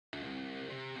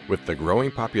With the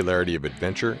growing popularity of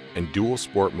adventure and dual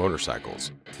sport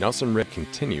motorcycles, Nelson Rigg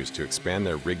continues to expand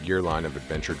their Rigg Gear line of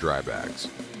adventure dry bags.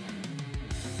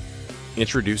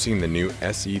 Introducing the new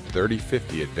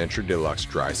SE3050 Adventure Deluxe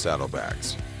Dry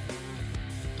Saddlebags.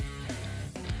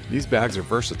 These bags are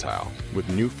versatile, with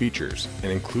new features,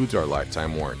 and includes our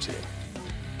lifetime warranty.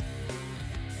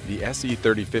 The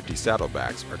SE3050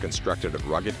 saddlebags are constructed of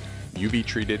rugged,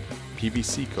 UV-treated,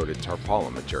 PVC-coated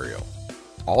tarpaulin material.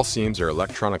 All seams are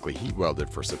electronically heat welded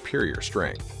for superior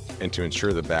strength and to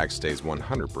ensure the bag stays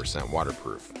 100%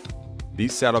 waterproof.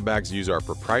 These saddlebags use our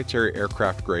proprietary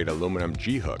aircraft-grade aluminum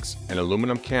G-hooks and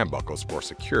aluminum cam buckles for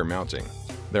secure mounting.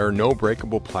 There are no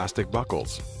breakable plastic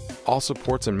buckles. All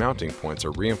supports and mounting points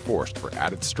are reinforced for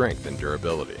added strength and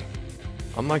durability.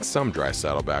 Unlike some dry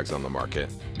saddlebags on the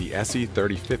market, the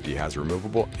SE3050 has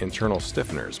removable internal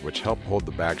stiffeners which help hold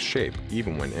the bag's shape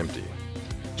even when empty.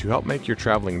 To help make your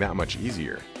traveling that much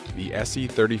easier, the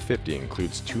SE3050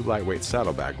 includes two lightweight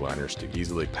saddlebag liners to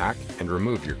easily pack and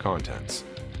remove your contents.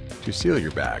 To seal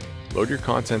your bag, load your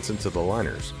contents into the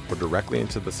liners or directly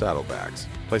into the saddlebags,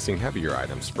 placing heavier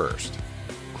items first.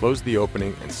 Close the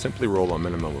opening and simply roll a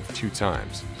minimum of 2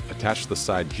 times. Attach the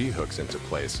side G-hooks into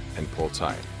place and pull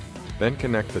tight. Then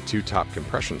connect the 2 top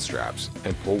compression straps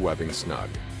and pull webbing snug.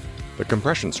 The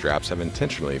compression straps have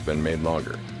intentionally been made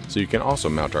longer, so you can also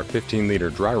mount our 15-liter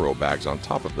dry roll bags on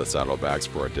top of the saddlebags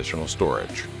for additional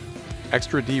storage.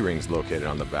 Extra D-rings located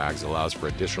on the bags allows for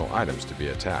additional items to be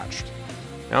attached.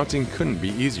 Mounting couldn't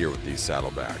be easier with these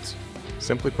saddlebags.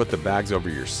 Simply put the bags over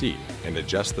your seat and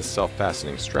adjust the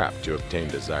self-fastening strap to obtain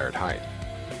desired height.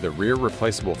 The rear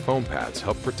replaceable foam pads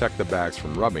help protect the bags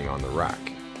from rubbing on the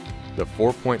rack. The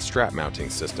 4-point strap mounting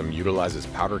system utilizes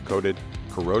powder-coated,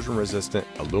 corrosion-resistant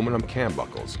aluminum cam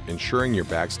buckles, ensuring your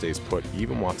bag stays put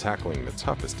even while tackling the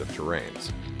toughest of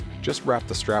terrains. Just wrap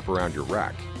the strap around your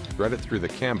rack, thread it through the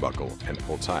cam buckle, and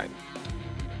pull tight.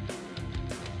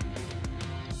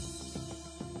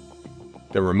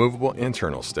 The removable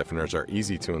internal stiffeners are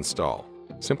easy to install.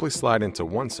 Simply slide into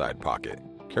one side pocket,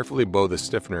 carefully bow the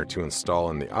stiffener to install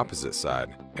on the opposite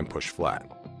side, and push flat.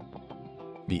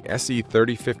 The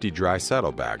SE3050 dry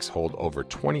saddlebags hold over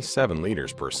 27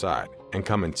 liters per side and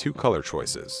come in 2 color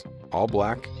choices, all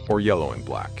black or yellow and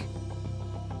black.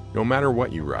 No matter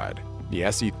what you ride, the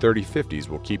SE3050s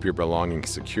will keep your belongings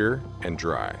secure and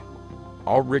dry.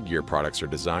 All Rigg Gear products are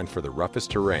designed for the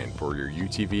roughest terrain for your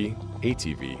UTV,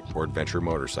 ATV, or adventure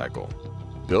motorcycle.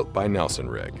 Built by Nelson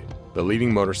Rigg, the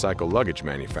leading motorcycle luggage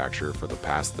manufacturer for the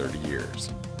past 30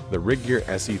 years. The Rigg Gear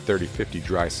SE3050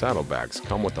 dry saddlebags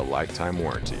come with a lifetime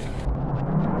warranty.